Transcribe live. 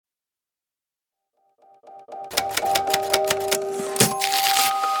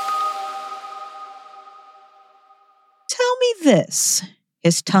this?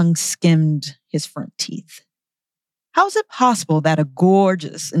 His tongue skimmed his front teeth. How is it possible that a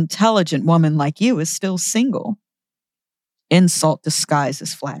gorgeous, intelligent woman like you is still single? Insult disguised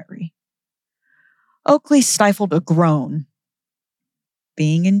as flattery. Oakley stifled a groan.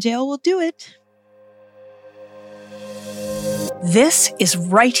 Being in jail will do it. This is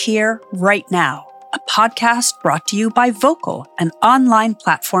Right Here, Right Now, a podcast brought to you by Vocal, an online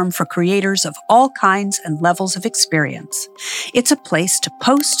platform for creators of all kinds and levels of experience. It's a place to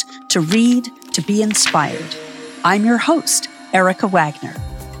post, to read, to be inspired. I'm your host, Erica Wagner.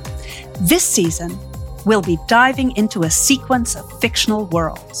 This season, we'll be diving into a sequence of fictional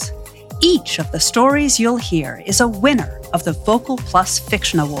worlds. Each of the stories you'll hear is a winner of the Vocal Plus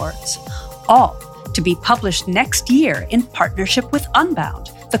Fiction Awards, all to be published next year in partnership with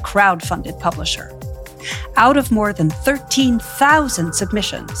Unbound, the crowd-funded publisher. Out of more than 13,000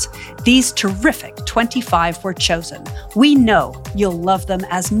 submissions, these terrific 25 were chosen. We know you'll love them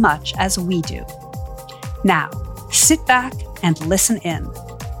as much as we do. Now, sit back and listen in.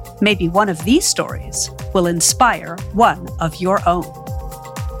 Maybe one of these stories will inspire one of your own.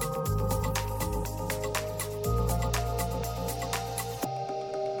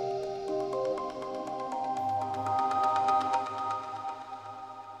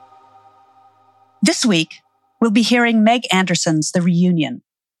 This week, we'll be hearing Meg Anderson's The Reunion.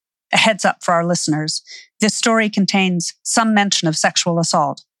 A heads up for our listeners, this story contains some mention of sexual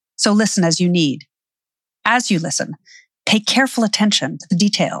assault, so listen as you need. As you listen, pay careful attention to the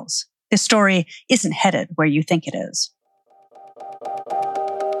details. This story isn't headed where you think it is.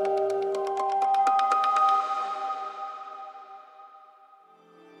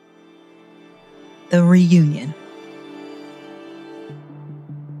 The Reunion.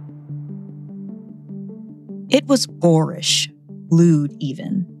 It was boorish, lewd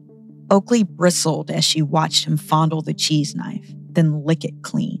even. Oakley bristled as she watched him fondle the cheese knife, then lick it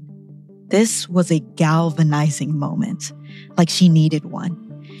clean. This was a galvanizing moment, like she needed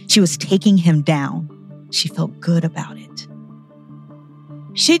one. She was taking him down. She felt good about it.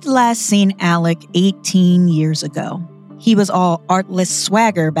 She'd last seen Alec 18 years ago. He was all artless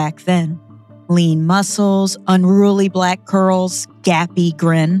swagger back then. Lean muscles, unruly black curls, gappy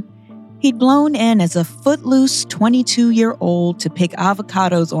grin. He'd blown in as a footloose 22-year-old to pick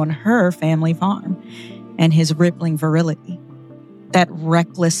avocados on her family farm, and his rippling virility. That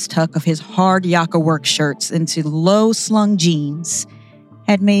reckless tuck of his hard Yaka work shirts into low-slung jeans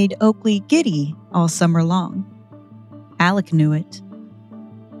had made Oakley giddy all summer long. Alec knew it.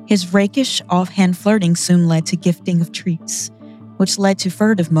 His rakish, offhand flirting soon led to gifting of treats, which led to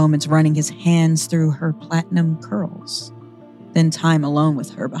furtive moments running his hands through her platinum curls. Then time alone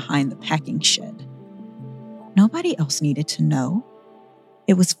with her behind the packing shed. Nobody else needed to know.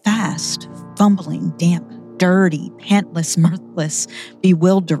 It was fast, fumbling, damp, dirty, pantless, mirthless,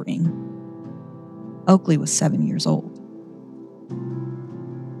 bewildering. Oakley was 7 years old.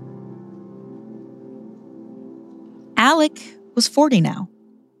 Alec was 40 now.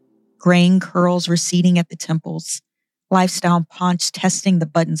 Graying curls receding at the temples, lifestyle paunch testing the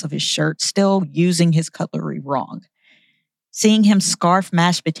buttons of his shirt, still using his cutlery wrong. Seeing him scarf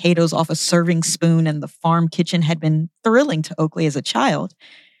mashed potatoes off a serving spoon in the farm kitchen had been thrilling to Oakley as a child.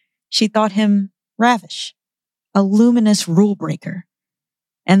 She thought him ravish, a luminous rule breaker.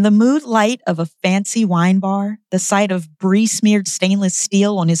 And the mood light of a fancy wine bar, the sight of brie-smeared stainless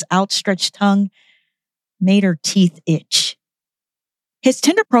steel on his outstretched tongue, made her teeth itch. His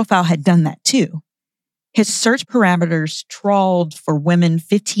Tinder profile had done that too. His search parameters trawled for women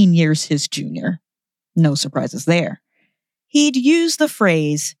 15 years his junior. No surprises there. He'd used the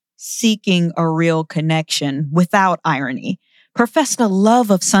phrase, seeking a real connection, without irony, professed a love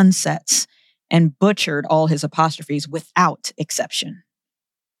of sunsets, and butchered all his apostrophes without exception.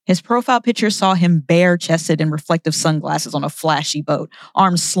 His profile picture saw him bare-chested in reflective sunglasses on a flashy boat,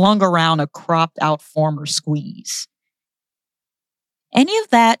 arms slung around a cropped-out former squeeze. Any of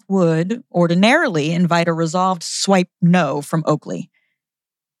that would ordinarily invite a resolved swipe no from Oakley.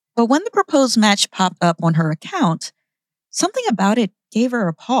 But when the proposed match popped up on her account, something about it gave her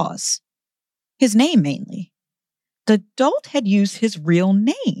a pause. His name, mainly. The dolt had used his real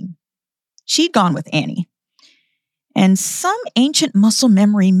name. She'd gone with Annie. And some ancient muscle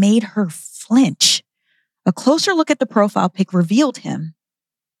memory made her flinch. A closer look at the profile pic revealed him.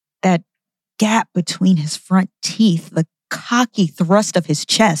 That gap between his front teeth, the cocky thrust of his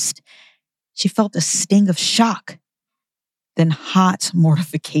chest. She felt a sting of shock. Then hot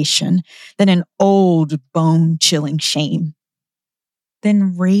mortification, then an old bone-chilling shame.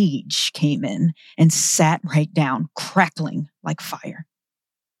 Then rage came in and sat right down, crackling like fire.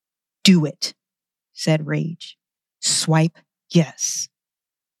 Do it, said rage. Swipe Yes.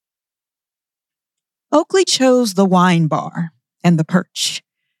 Oakley chose the wine bar and the perch,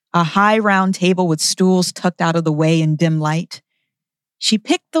 a high round table with stools tucked out of the way in dim light. She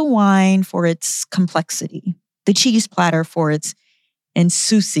picked the wine for its complexity, the cheese platter for its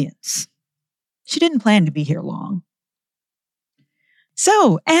insouciance. She didn't plan to be here long.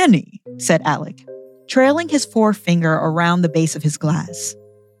 "So, Annie," said Alec, trailing his forefinger around the base of his glass.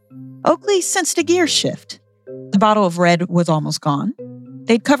 Oakley sensed a gear shift. The bottle of red was almost gone.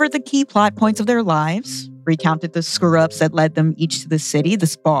 They'd covered the key plot points of their lives, recounted the screw-ups that led them each to the city,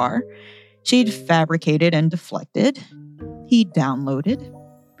 this bar. She'd fabricated and deflected. He downloaded.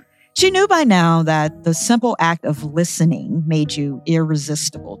 She knew by now that the simple act of listening made you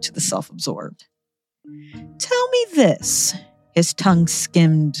irresistible to the self-absorbed. "Tell me this." His tongue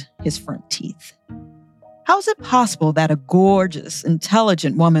skimmed his front teeth. "How is it possible that a gorgeous,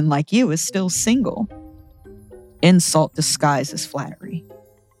 intelligent woman like you is still single?" Insult disguised as flattery.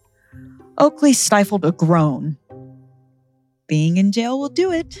 Oakley stifled a groan. "Being in jail will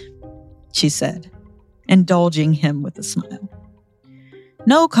do it," she said, indulging him with a smile.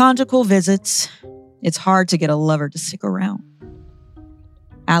 "No conjugal visits. It's hard to get a lover to stick around."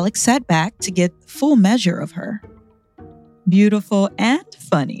 Alex sat back to get the full measure of her. "Beautiful and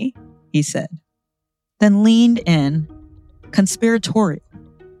funny," he said, then leaned in, conspiratorial.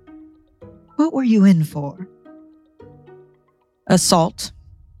 "What were you in for?" "Assault,"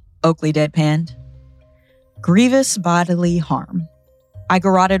 Oakley deadpanned. "Grievous bodily harm. I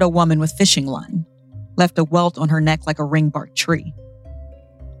garroted a woman with fishing line, left a welt on her neck like a ringbark tree."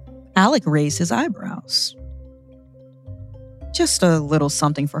 Alec raised his eyebrows. "Just a little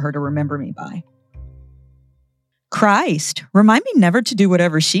something for her to remember me by." "Christ, remind me never to do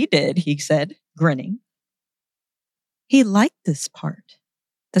whatever she did," he said, grinning. He liked this part.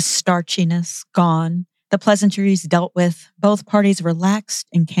 The starchiness gone, the pleasantries dealt with, both parties relaxed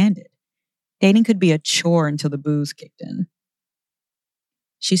and candid. Dating could be a chore until the booze kicked in.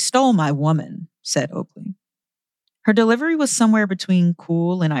 "She stole my woman," said Oakley. Her delivery was somewhere between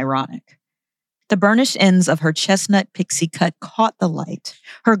cool and ironic. The burnished ends of her chestnut pixie cut caught the light.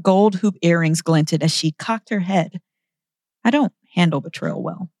 Her gold hoop earrings glinted as she cocked her head. "I don't handle betrayal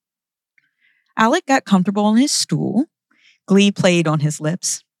well." Alec got comfortable on his stool. Glee played on his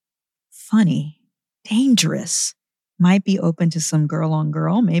lips. "Funny, dangerous. Might be open to some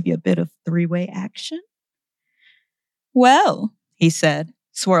girl-on-girl, maybe a bit of three-way action." "Well," he said,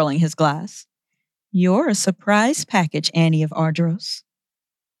 swirling his glass, "you're a surprise package, Annie of Ardros."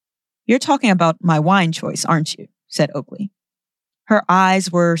 "You're talking about my wine choice, aren't you?" said Oakley. Her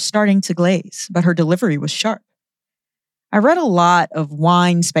eyes were starting to glaze, but her delivery was sharp. "I read a lot of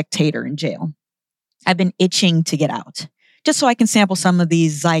Wine Spectator in jail. I've been itching to get out, just so I can sample some of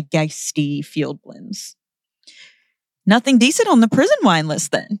these zeitgeisty field blends." "Nothing decent on the prison wine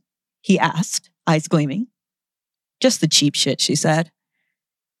list, then?" he asked, eyes gleaming. "Just the cheap shit," she said.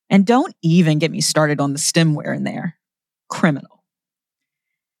 "And don't even get me started on the stemware in there. Criminal."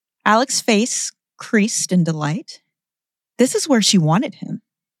 Alec's face creased in delight. This is where she wanted him.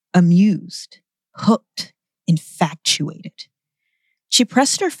 Amused, hooked, infatuated. She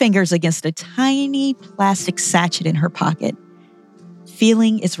pressed her fingers against a tiny plastic sachet in her pocket.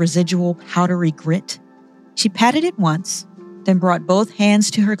 Feeling its residual powdery grit, she patted it once, then brought both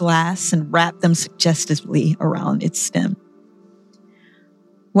hands to her glass and wrapped them suggestively around its stem.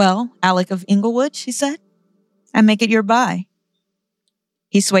 "Well, Alec of Inglewood," she said, "I make it your buy."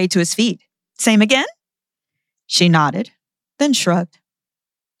 He swayed to his feet. "Same again?" She nodded, then shrugged.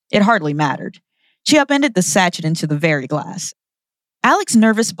 It hardly mattered. She upended the sachet into the very glass. Alec's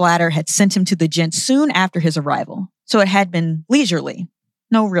nervous bladder had sent him to the gent soon after his arrival, so it had been leisurely.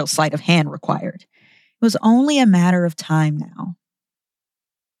 No real sleight of hand required. It was only a matter of time now.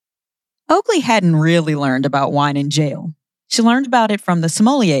 Oakley hadn't really learned about wine in jail. She learned about it from the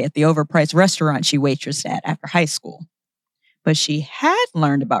sommelier at the overpriced restaurant she waitressed at after high school. But she had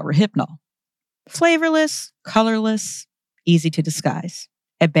learned about Rohypnol. Flavorless, colorless, easy to disguise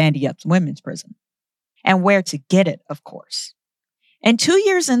at Bandy Up's women's prison. And where to get it, of course. And 2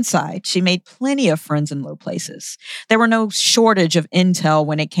 years inside, she made plenty of friends in low places. There were no shortage of intel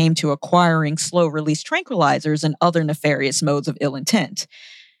when it came to acquiring slow-release tranquilizers and other nefarious modes of ill intent.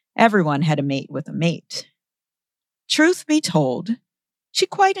 Everyone had a mate with a mate. Truth be told, she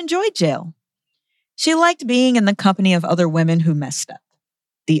quite enjoyed jail. She liked being in the company of other women who messed up.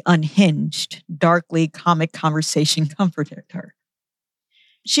 The unhinged, darkly comic conversation comforted her.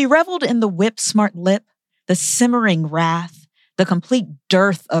 She reveled in the whip-smart lip, the simmering wrath, the complete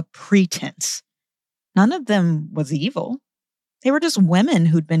dearth of pretense. None of them was evil. They were just women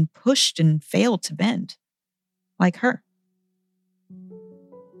who'd been pushed and failed to bend. Like her.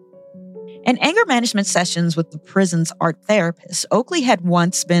 In anger management sessions with the prison's art therapist, Oakley had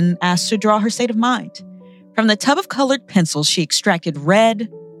once been asked to draw her state of mind. From the tub of colored pencils, she extracted red,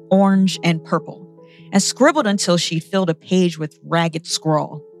 orange, and purple, and scribbled until she filled a page with ragged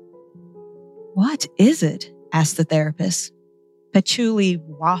scrawl. "What is it?" asked the therapist, patchouli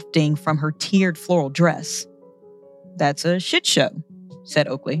wafting from her tiered floral dress. "That's a shit show," said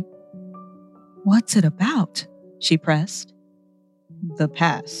Oakley. "What's it about?" she pressed. "The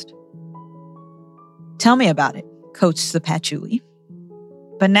past." "Tell me about it," coached the patchouli.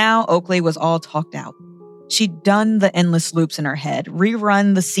 But now Oakley was all talked out. She'd done the endless loops in her head,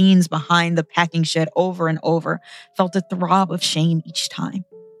 rerun the scenes behind the packing shed over and over, felt a throb of shame each time.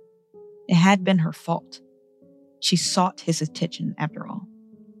 It had been her fault. She sought his attention, after all.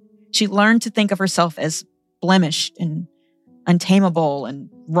 She learned to think of herself as blemished and untamable and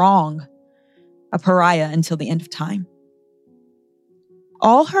wrong, a pariah until the end of time.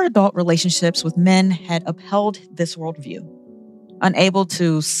 All her adult relationships with men had upheld this worldview, unable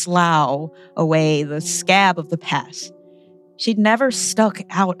to slough away the scab of the past. She'd never stuck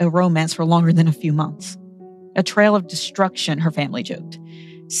out a romance for longer than a few months. A trail of destruction, her family joked.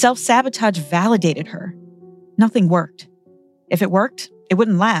 Self-sabotage validated her. Nothing worked. If it worked, it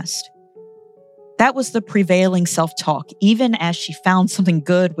wouldn't last. That was the prevailing self-talk, even as she found something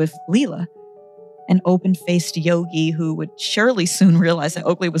good with Leela, an open-faced yogi who would surely soon realize that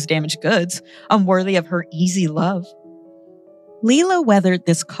Oakley was damaged goods, unworthy of her easy love. Leela weathered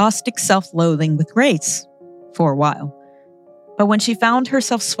this caustic self-loathing with grace for a while. But when she found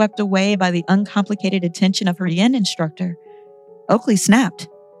herself swept away by the uncomplicated attention of her yin instructor, Oakley snapped,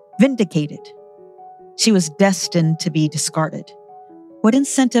 vindicated. She was destined to be discarded. What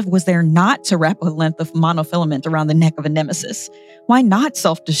incentive was there not to wrap a length of monofilament around the neck of a nemesis? Why not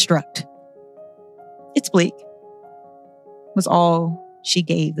self-destruct? "It's bleak," was all she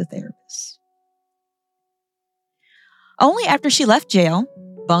gave the therapist. Only after she left jail,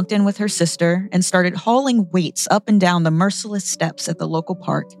 bunked in with her sister, and started hauling weights up and down the merciless steps at the local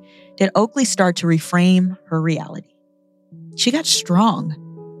park did Oakley start to reframe her reality. She got strong.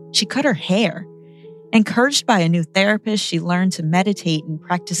 She cut her hair. Encouraged by a new therapist, she learned to meditate and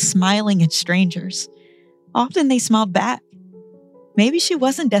practice smiling at strangers. Often they smiled back. Maybe she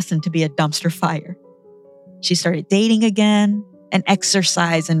wasn't destined to be a dumpster fire. She started dating again, an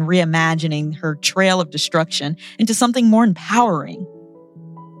exercise in reimagining her trail of destruction into something more empowering.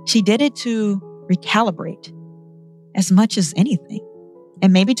 She did it to recalibrate as much as anything,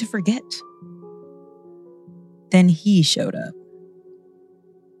 and maybe to forget. Then he showed up.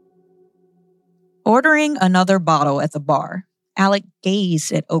 Ordering another bottle at the bar, Alec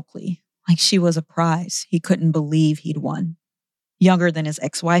gazed at Oakley like she was a prize he couldn't believe he'd won. Younger than his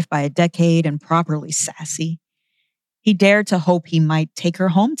ex-wife by a decade and properly sassy. He dared to hope he might take her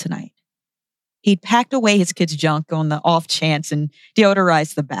home tonight. He'd packed away his kids' junk on the off chance and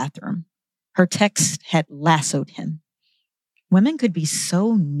deodorized the bathroom. Her text had lassoed him. Women could be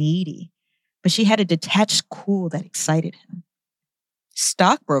so needy, but she had a detached cool that excited him.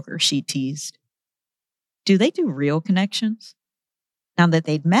 Stockbroker, she teased. Do they do real connections? Now that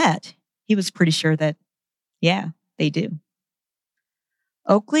they'd met, he was pretty sure that, yeah, they do.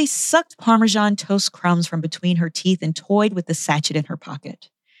 Oakley sucked Parmesan toast crumbs from between her teeth and toyed with the sachet in her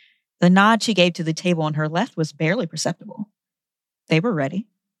pocket. The nod she gave to the table on her left was barely perceptible. They were ready.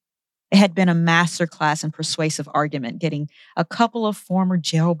 It had been a masterclass in persuasive argument, getting a couple of former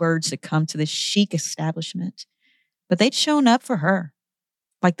jailbirds to come to this chic establishment. But they'd shown up for her,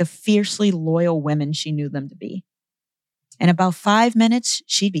 like the fiercely loyal women she knew them to be. In about 5 minutes,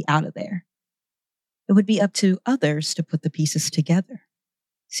 she'd be out of there. It would be up to others to put the pieces together,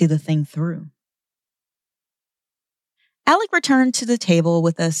 see the thing through. Alec returned to the table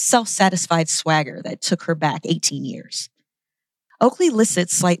with a self-satisfied swagger that took her back 18 years. Oakley listed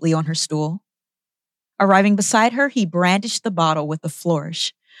slightly on her stool. Arriving beside her, he brandished the bottle with a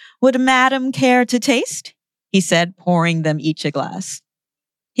flourish. "Would madam care to taste?" he said, pouring them each a glass.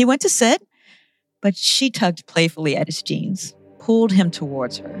 He went to sit, but she tugged playfully at his jeans, pulled him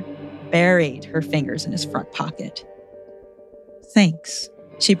towards her, buried her fingers in his front pocket. "Thanks,"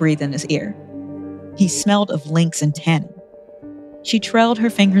 she breathed in his ear. He smelled of lynx and tannin. She trailed her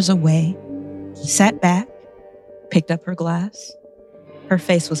fingers away, sat back, picked up her glass. Her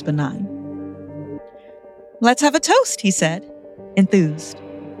face was benign. "Let's have a toast," he said, enthused.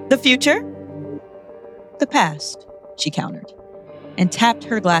 "The future?" "The past," she countered, and tapped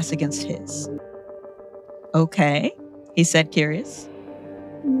her glass against his. "Okay," he said, curious.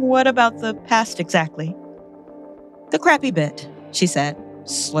 "What about the past exactly?" "The crappy bit," she said,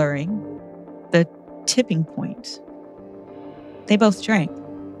 slurring. "The tipping point." They both drank.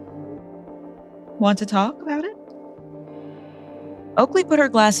 Want to talk about it? Oakley put her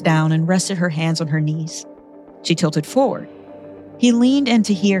glass down and rested her hands on her knees. She tilted forward. He leaned in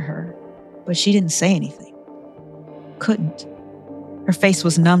to hear her, but she didn't say anything. Couldn't. Her face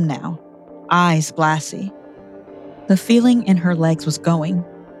was numb now, eyes glassy. The feeling in her legs was going.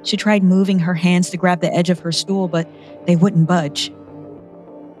 She tried moving her hands to grab the edge of her stool, but they wouldn't budge.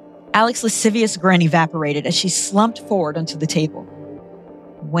 Alec's lascivious grin evaporated as she slumped forward onto the table.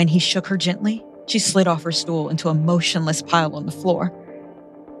 When he shook her gently, she slid off her stool into a motionless pile on the floor.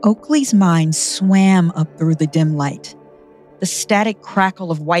 Oakley's mind swam up through the dim light. The static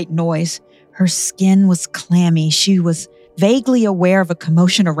crackle of white noise. Her skin was clammy. She was vaguely aware of a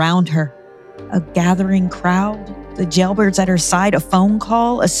commotion around her. A gathering crowd, the jailbirds at her side, a phone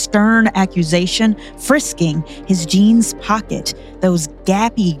call, a stern accusation, frisking his jeans pocket, those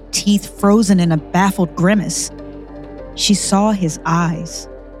gappy teeth frozen in a baffled grimace. She saw his eyes,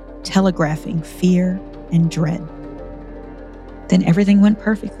 telegraphing fear and dread. Then everything went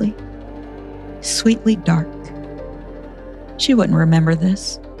perfectly, sweetly dark. She wouldn't remember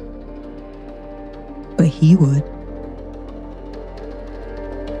this, but he would.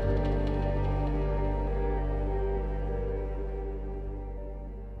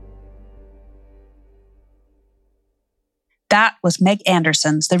 That was Meg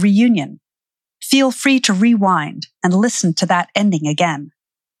Anderson's The Reunion. Feel free to rewind and listen to that ending again.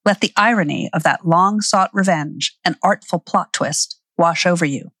 Let the irony of that long-sought revenge and artful plot twist wash over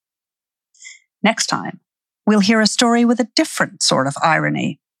you. Next time, we'll hear a story with a different sort of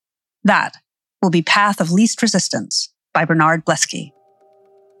irony. That will be Path of Least Resistance by Bernard Blesky.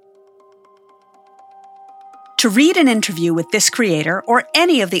 To read an interview with this creator or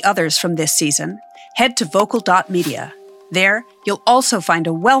any of the others from this season, head to vocal.media. There, you'll also find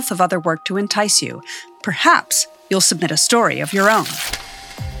a wealth of other work to entice you. Perhaps you'll submit a story of your own.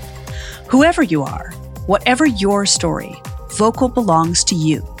 Whoever you are, whatever your story, Vocal belongs to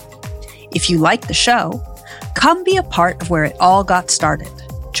you. If you like the show, come be a part of where it all got started.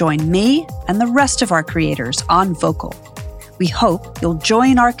 Join me and the rest of our creators on Vocal. We hope you'll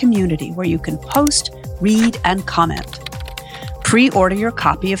join our community where you can post, read, and comment. Pre-order your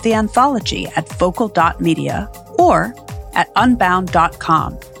copy of the anthology at vocal.media or at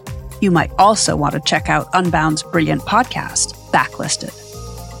unbound.com. You might also want to check out Unbound's brilliant podcast, Backlisted.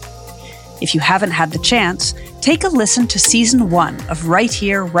 If you haven't had the chance, take a listen to Season 1 of Right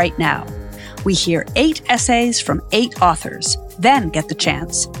Here, Right Now. We hear 8 essays from 8 authors, then get the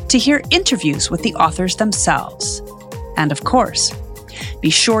chance to hear interviews with the authors themselves. And of course,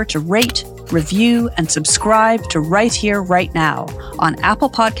 be sure to rate, review, and subscribe to Right Here, Right Now on Apple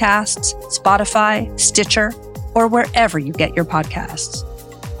Podcasts, Spotify, Stitcher, or wherever you get your podcasts.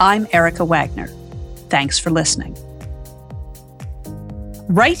 I'm Erica Wagner. Thanks for listening.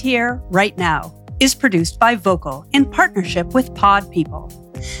 Right Here, Right Now is produced by Vocal in partnership with Pod People.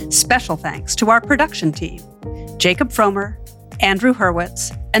 Special thanks to our production team, Jacob Fromer, Andrew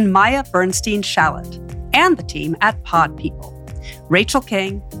Hurwitz, and Maya Bernstein-Shallot, and the team at Pod People, Rachel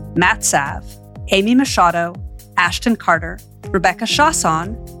King, Matt Sav, Amy Machado, Ashton Carter, Rebecca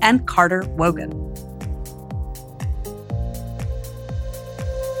Chasson, and Carter Wogan.